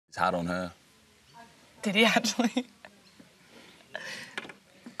It's hot on her. Did he actually?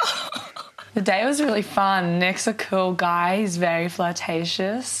 The day was really fun. Nick's a cool guy. He's very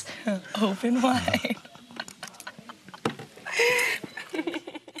flirtatious. Open wide.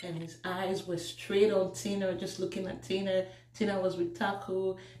 And his eyes were straight on Tina, just looking at Tina. Tina was with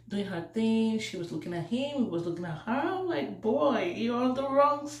Taku, doing her thing. She was looking at him, he was looking at her. I'm like, boy, you're on the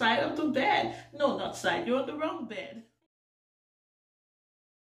wrong side of the bed. No, not side, you're on the wrong bed.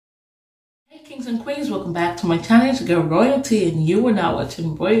 Hey kings and queens, welcome back to my channel. It's your girl Royalty, and you are now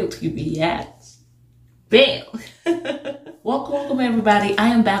watching Royalty Reacts. Bam! Welcome everybody. I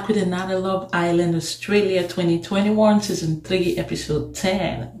am back with another Love Island Australia 2021 season 3 episode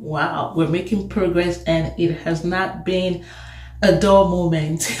 10. Wow, we're making progress and it has not been a dull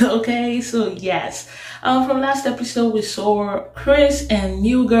moment. Okay, so yes, from last episode we saw Chris and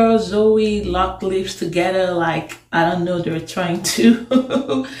new girl Zoe locked lips together, like I don't know, they were trying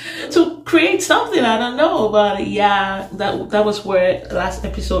to to create something, I don't know, but yeah, that was where last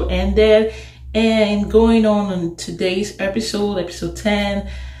episode ended. And going on today's episode 10,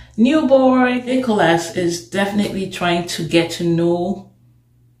 new boy Nicholas is definitely trying to get to know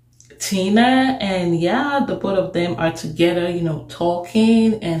Tina, and yeah, the both of them are together, you know,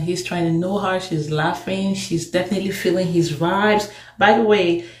 talking, and he's trying to know her. She's laughing, she's definitely feeling his vibes. By the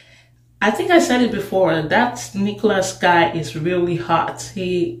way, I think I said it before, that Nicholas guy is really hot.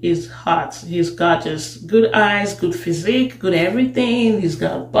 He is hot. He's gorgeous. Good eyes, good physique, good everything. He's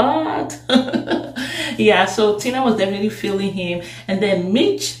got butt. Yeah, so Tina was definitely feeling him. And then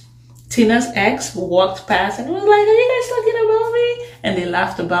Mitch, Tina's ex, walked past and was like, are you guys talking about me? And they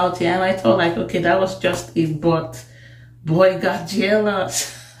laughed about it. And I thought like, okay, that was just it, but boy got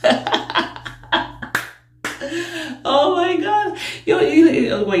jealous. Oh my god.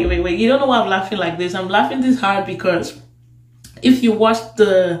 Wait. You don't know why I'm laughing like this. I'm laughing this hard because if you watched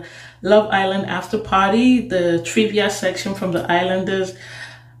the Love Island after party, the trivia section from the Islanders,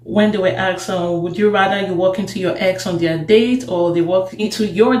 when they were asked, would you rather you walk into your ex on their date or they walk into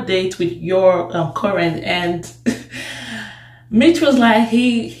your date with your current? And Mitch was like,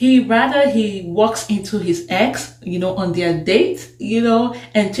 he rather he walks into his ex, you know, on their date, you know,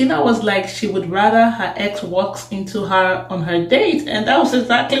 and Tina was like, she would rather her ex walks into her on her date. And that was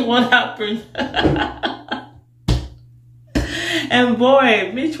exactly what happened. And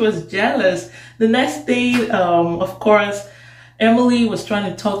boy, Mitch was jealous. The next thing, of course, Emily was trying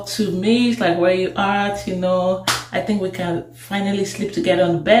to talk to Mitch, like, where you at, you know, I think we can finally sleep together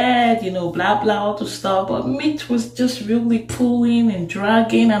on the bed, you know, blah, blah, all the stuff. But Mitch was just really pulling and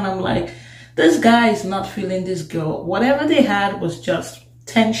dragging. And I'm like, this guy is not feeling this girl. Whatever they had was just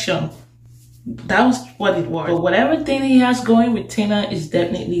tension. That was what it was. But whatever thing he has going with Tina is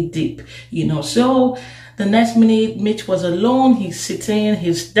definitely deep, you know. So the next minute, Mitch was alone. He's sitting,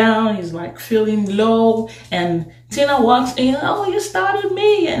 he's down, he's like feeling low. And Tina walks in, oh, you started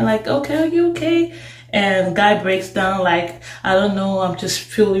me. And like, okay, are you okay? And guy breaks down like, I don't know, I'm just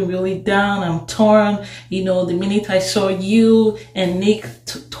feeling really down. I'm torn. You know, the minute I saw you and Nick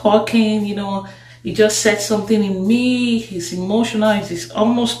talking, you know, he just said something in me. He's emotional. He's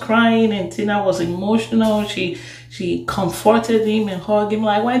almost crying. And Tina was emotional. She comforted him and hugged him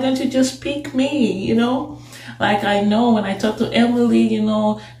like, why don't you just pick me, you know? Like, I know when I talk to Emily, you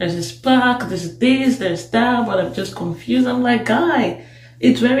know, there's this spark, there's this, there's that, but I'm just confused. I'm like, guy,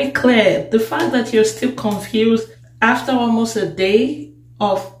 it's very clear. The fact that you're still confused after almost a day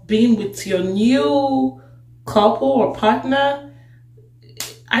of being with your new couple or partner,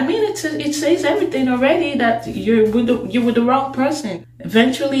 I mean, it says everything already, that you're with the wrong person.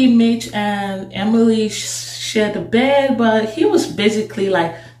 Eventually, Mitch and Emily shared the bed, but he was basically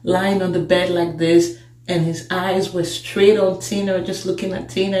like lying on the bed like this, and his eyes were straight on Tina, just looking at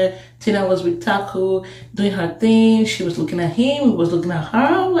Tina. Tina was with Taku, doing her thing. She was looking at him, he was looking at her.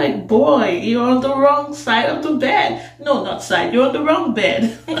 I'm like, boy, you're on the wrong side of the bed. No, not side, you're on the wrong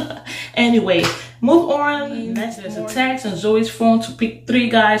bed. Anyway, move on. Next, there's a text on Zoe's phone to pick 3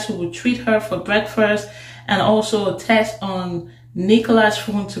 guys who would treat her for breakfast, and also a text on Nicholas'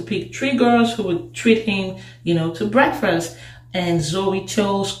 phone to pick 3 girls who would treat him, you know, to breakfast. And Zoe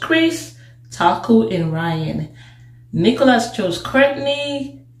chose Chris, Taku, and Ryan. Nicholas chose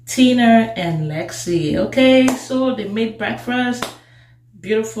Courtney, Tina, and Lexi. Okay, so they made breakfast.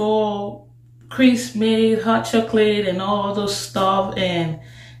 Beautiful. Chris made hot chocolate and all those stuff, and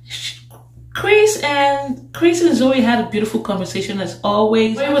Chris and Zoe had a beautiful conversation as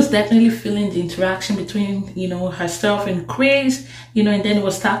always. Zoe was definitely feeling the interaction between, you know, herself and Chris, you know, and then it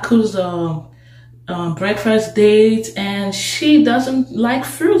was Taku's breakfast date, and and she doesn't like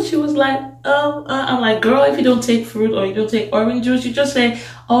fruit. She was like, oh, I'm like, girl, if you don't take fruit or you don't take orange juice, you just say,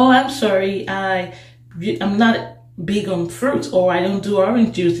 oh, I'm sorry, I'm not big on fruit, or I don't do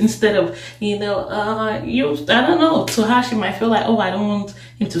orange juice, instead of, I don't know, to her she might feel like, oh, I don't want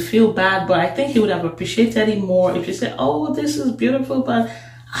him to feel bad, but I think he would have appreciated it more if she said, oh, this is beautiful, but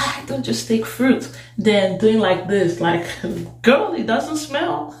I don't just take fruit, than doing like this, like, girl, it doesn't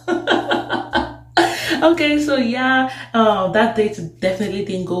smell. Okay, so yeah, that date definitely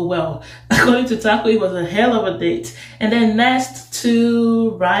didn't go well. According to Taco, it was a hell of a date. And then next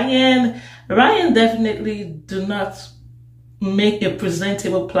to Ryan definitely do not make a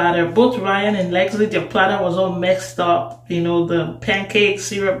presentable platter. Both Ryan and Lexi, their platter was all messed up, the pancake,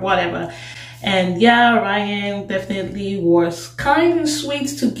 syrup, whatever. And yeah, Ryan definitely was kind and sweet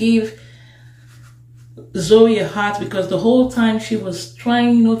to give Zoe a heart, because the whole time she was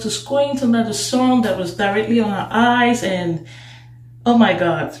trying, to squint under the sun that was directly on her eyes. And oh my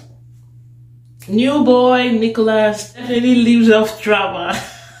God, new boy Nicholas definitely leaves off drama.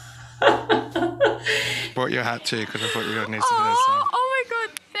 Brought your hat too, because I thought you were going to need something else. Oh my God,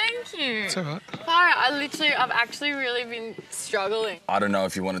 thank you. It's alright. Sorry, I've actually really been struggling. I don't know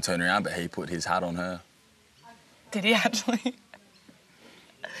if you want to turn around, but he put his hat on her. Did he actually?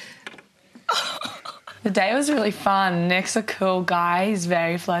 The day was really fun. Nick's a cool guy. He's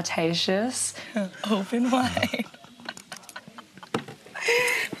very flirtatious. Open wide.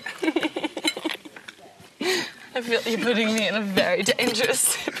 I feel you're putting me in a very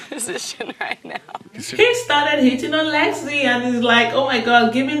dangerous position right now. He started hitting on Lexi, and he's like, oh my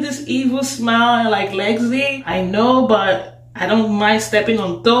God, giving this evil smile, and like, Lexi, I know, but I don't mind stepping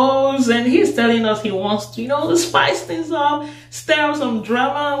on toes. And he's telling us he wants to, to spice things up, stir up some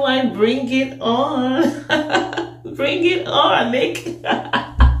drama. Like, bring it on. Bring it on, Nick.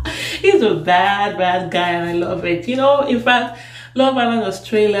 He's a bad guy, and I love it. In fact, Love Island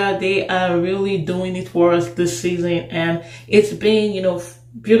Australia, they are really doing it for us this season, and it's been,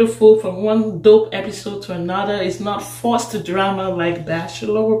 beautiful from one dope episode to another. It's not forced drama like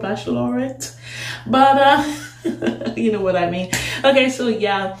Bachelor or Bachelorette, but you know what I mean. Okay, so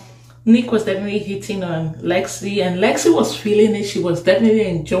yeah, Nick was definitely hitting on Lexi, and Lexi was feeling it. She was definitely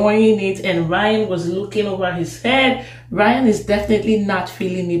enjoying it, and Ryan was looking over his head. Ryan is definitely not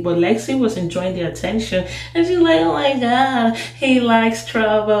feeling it, but Lexi was enjoying the attention, and she's like, oh my God, he likes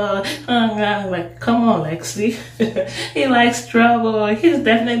trouble. I'm like, come on, Lexi. He likes trouble. He's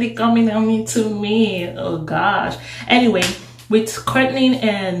definitely coming on me to me. Oh gosh. Anyway, with Courtney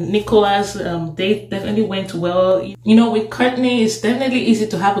and Nicholas, they definitely went well. With Courtney, it's definitely easy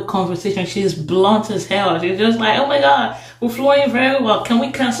to have a conversation. She's blunt as hell. She's just like, oh my God, we're flowing very well. Can we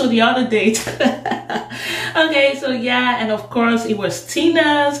cancel the other date? Okay, so yeah, and of course, it was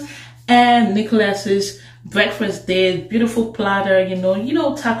Tina's and Nicholas's breakfast date. Beautiful platter,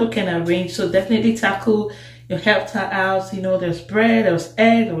 Taco can arrange. So definitely Taco, helped her out. There's bread, there was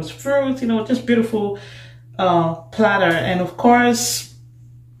egg, there was fruit, just beautiful platter. And of course,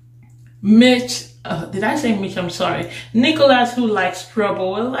 Mitch, did I say Mitch? I'm sorry. Nicholas, who likes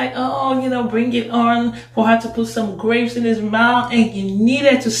trouble, was like, oh, bring it on, for her to put some grapes in his mouth. And you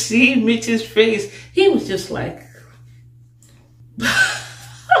needed to see Mitch's face. He was just like,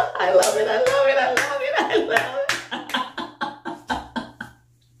 I love it, I love it, I love it, I love it.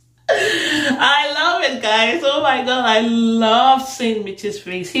 I love it, guys. Oh my God, I love seeing Mitch's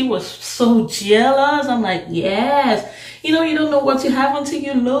face. He was so jealous. I'm like, yes. You don't know what you have until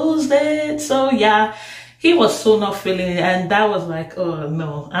you lose it. So yeah, he was so not feeling it. And that was like, oh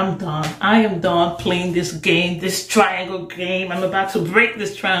no, I'm done. I am done playing this game, this triangle game. I'm about to break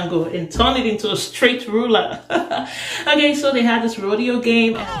this triangle and turn it into a straight ruler. Okay, so they had this rodeo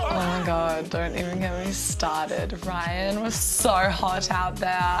game. Oh my God, don't even get me started. Ryan was so hot out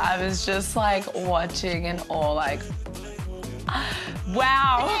there. I was just like watching and all like,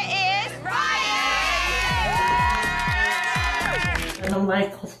 wow. It is Ryan! And I'm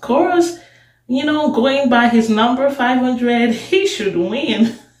like, of course, going by his number 500, he should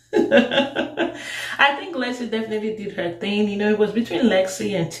win. I think Lexi definitely did her thing. It was between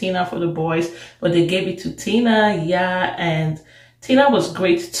Lexi and Tina for the boys, but they gave it to Tina. Yeah, and Tina was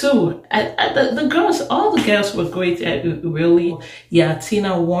great too. The girls, all the girls were great, really. Yeah,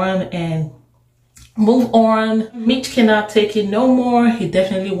 Tina won and move on. Mitch cannot take it no more. He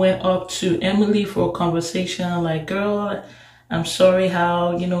definitely went up to Emily for a conversation like, girl, I'm sorry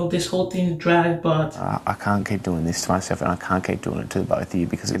how, this whole thing dragged, but I can't keep doing this to myself, and I can't keep doing it to both of you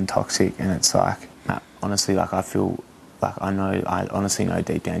because it's toxic. And it's like, honestly, like, I feel Like, I honestly know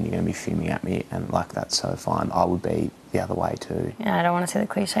deep down you're going to be fuming at me, and like, that's so fine. I would be the other way too. Yeah, I don't want to say the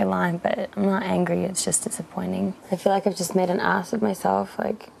cliche line, but I'm not angry, it's just disappointing. I feel like I've just made an ass of myself.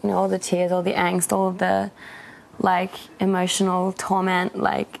 Like, you know, all the tears, all the angst, all of the, like, emotional torment.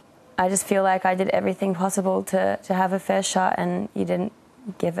 Like, I just feel like I did everything possible to have a fair shot, and you didn't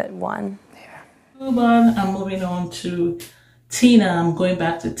give it one. Yeah. Move on. I'm moving on to Tina. I'm going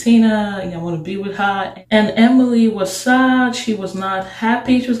back to Tina. I want to be with her. And Emily was sad. She was not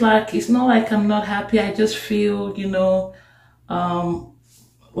happy. She was like, it's not like I'm not happy. I just feel, you know,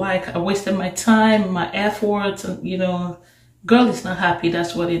 like I wasted my time, my efforts, and, you know, girl is not happy.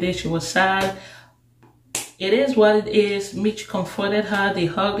 That's what it is. She was sad. It is what it is. Mitch comforted her. They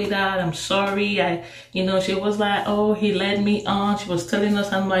hugged it out. I'm sorry. You know, she was like, oh, he led me on. She was telling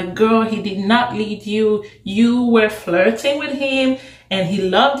us, I'm like, girl, he did not lead you. You were flirting with him and he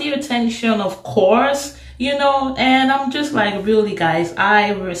loved the attention, of course, you know. And I'm just like, really, guys,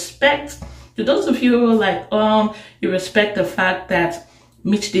 I respect, to those of you who are like, you respect the fact that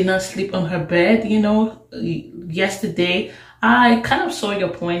Mitch did not sleep on her bed, you know, yesterday. I kind of saw your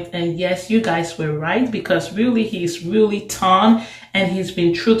point, and yes, you guys were right, because really he's really torn, and he's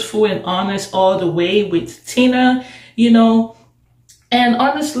been truthful and honest all the way with Tina, you know. And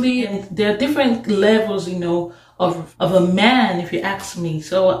honestly, there are different levels, you know, of a man, if you ask me.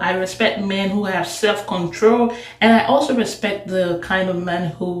 So I respect men who have self-control, and I also respect the kind of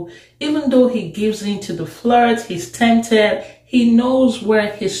man who, even though he gives in to the flirt, he's tempted, he knows where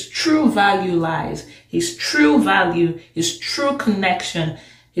his true value lies, his true value, his true connection,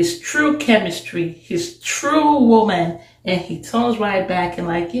 his true chemistry, his true woman, and he turns right back and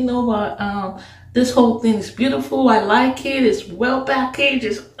like, you know what, this whole thing is beautiful, I like it, it's well packaged,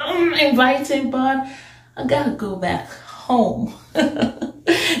 it's inviting, but I gotta go back home.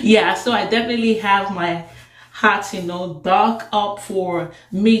 Yeah, so I definitely have my heart, you know, dark up for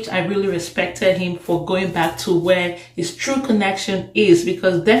Mitch. I really respected him for going back to where his true connection is,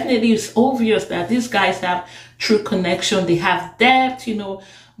 because definitely it's obvious that these guys have true connection. They have depth, you know,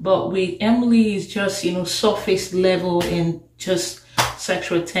 but with Emily is just, you know, surface level and just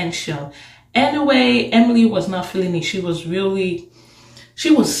sexual tension. Anyway, Emily was not feeling it. She was really,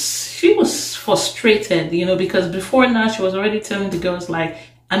 she was frustrated, you know, because before now she was already telling the girls like,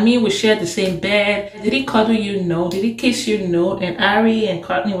 I mean, we shared the same bed. Did he cuddle you? No. Did he kiss you? No. And Ari and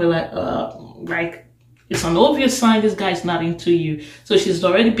Courtney were like, it's an obvious sign this guy's not into you. So she's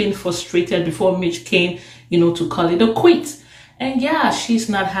already been frustrated before Mitch came, you know, to call it a quit. And yeah, she's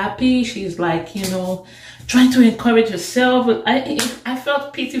not happy. She's like, you know, trying to encourage herself. I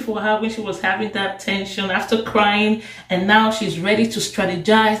felt pity for her when she was having that tension after crying. And now she's ready to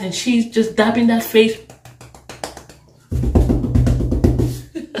strategize and she's just dabbing that face.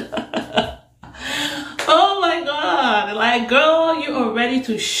 Like, girl, you are ready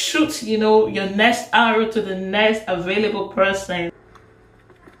to shoot, you know, your next arrow to the next available person.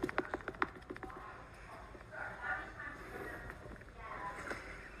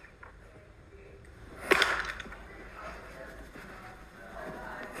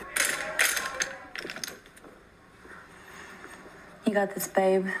 You got this,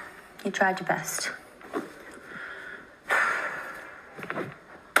 babe. You tried your best.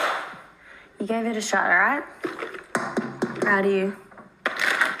 You gave it a shot, all right? Proud of you.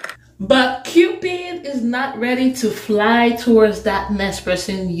 But Cupid is not ready to fly towards that next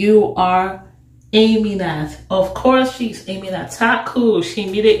person you are aiming at. Of course, she's aiming at Taku. She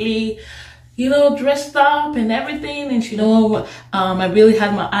immediately, you know, dressed up and everything. And you know, I really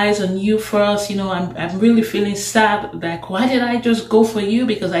had my eyes on you first. You know, I'm really feeling sad. Like, why did I just go for you?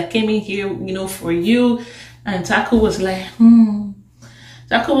 Because I came in here, you know, for you. And Taku was like,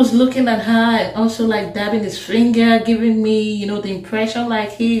 Taku was looking at her and also like dabbing his finger, giving me, you know, the impression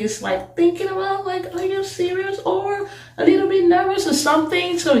like he's like thinking about like, are you serious, or a little bit nervous or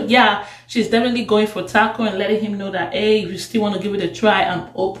something. So yeah, she's definitely going for Taku and letting him know that, hey, if you still want to give it a try, I'm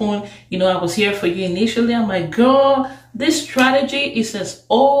open. You know, I was here for you initially. I'm like, girl, this strategy is as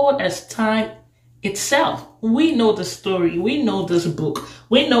old as time itself. We know the story. We know this book.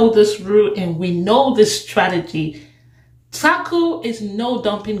 We know this route, and we know this strategy. Taku is no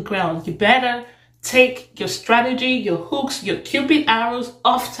dumping ground. You better take your strategy, your hooks, your Cupid arrows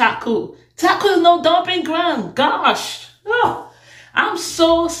off Taku. Taku is no dumping ground. Gosh. Oh, I'm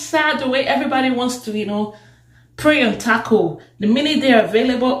so sad the way everybody wants to, you know, prey on Taku. The minute they're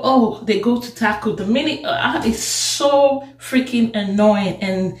available, oh, they go to Taku. The minute, it's so freaking annoying.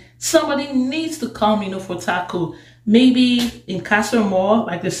 And somebody needs to come, you know, for Taku. maybe in Castle Mall,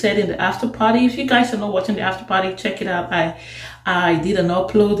 like they said in the after party. If you guys are not watching the after party, check it out. I did an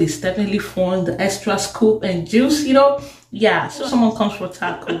upload. It's definitely fun. The extra scoop and juice, you know. Yeah, so someone comes for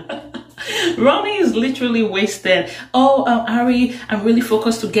taco. Ronnie is literally wasted. Oh, Ari, I'm really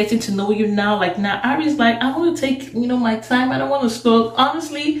focused to getting to know you now. Like now, Ari's like, I want to take, you know, my time. I don't want to slow.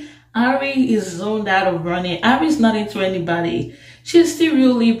 Honestly, Ari is zoned out of Ronnie. Ari's not into anybody. She's still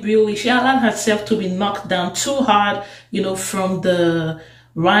really, she allowed herself to be knocked down too hard, you know, from the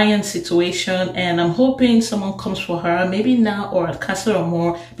Ryan situation, and I'm hoping someone comes for her, maybe now or at Castle or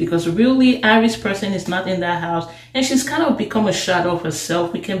more, because really Ari's person is not in that house, and she's kind of become a shadow of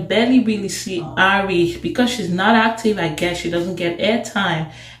herself. We can barely really see Ari because she's not active. I guess she doesn't get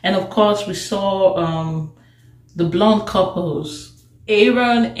airtime. And of course we saw the blonde couples,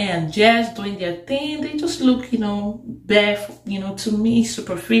 Aaron and Jess, doing their thing. They just look, you know, bare, you know, to me,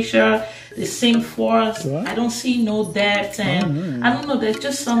 superficial. The same force. I don't see no depth, and I don't know, there's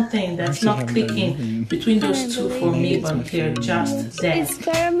just something that's not clicking between those two for me, but they're just there. It's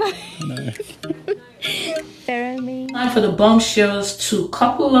pheromone. Time for the Bombshells to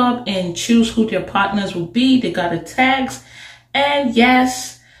couple up and choose who their partners will be. They got the tags, and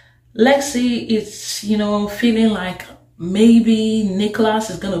yes, Lexi is, you know, feeling like maybe Nicholas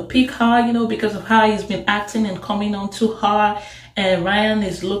is gonna pick her, you know, because of how he's been acting and coming on to her. And Ryan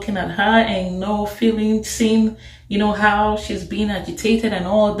is looking at her and, you know, seeing, you know, how she's being agitated and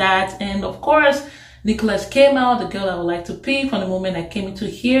all that. And of course, Nicholas came out, the girl I would like to pick. From the moment I came into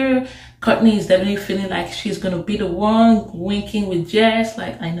here, Courtney is definitely feeling like she's gonna be the one, winking with Jess,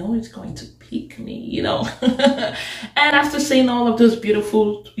 like, I know it's going to pick me, you know. And after saying all of those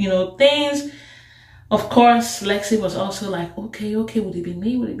beautiful, you know, things, of course, Lexi was also like, okay, would it be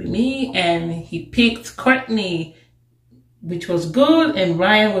me? Would it be me? And he picked Courtney, which was good. And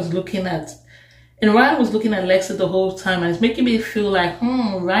Ryan was looking at Lexi the whole time, and it's making me feel like,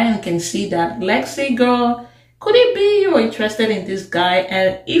 Ryan can see that. Lexi, girl, could it be you're interested in this guy?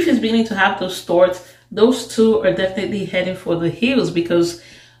 And if he's beginning to have those thoughts, those two are definitely heading for the hills, because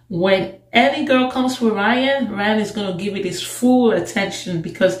when any girl comes for Ryan, Ryan is going to give it his full attention,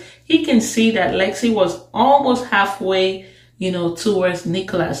 because he can see that Lexi was almost halfway, you know, towards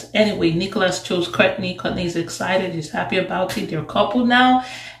Nicholas. Anyway, Nicholas chose Courtney. Courtney is excited. He's happy about it. They're a couple now.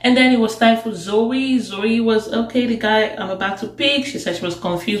 And then it was time for Zoe. Zoe was, okay, the guy I'm about to pick. She said she was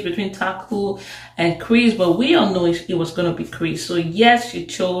confused between Taku and Chris, but we all know it was going to be Chris. So yes, she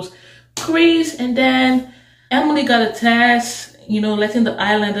chose Chris. And then Emily got a test, you know, letting the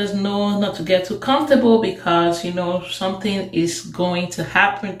Islanders know not to get too comfortable, because, you know, something is going to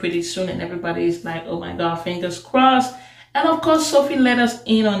happen pretty soon, and everybody's like, oh my God, fingers crossed. And of course, Sophie let us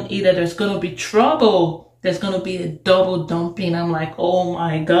in on it that there's going to be trouble. There's going to be a double dumping. I'm like, oh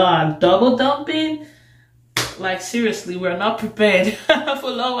my God, double dumping? Like, seriously, we're not prepared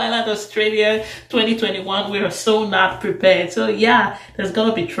for Love Island Australia 2021. We are so not prepared. So yeah, there's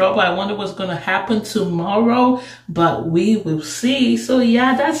gonna be trouble. I wonder what's gonna happen tomorrow, but we will see. So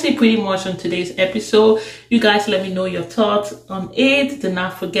yeah, that's it pretty much on today's episode. You guys let me know your thoughts on it. Do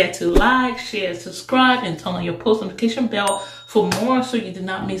not forget to like, share, subscribe, and turn on your post notification bell for more, so you do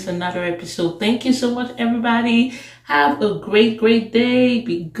not miss another episode. Thank you so much, everybody. Have a great day.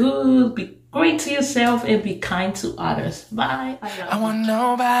 Be good, be great to yourself, and be kind to others. Bye. I want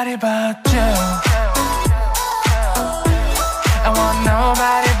nobody but you.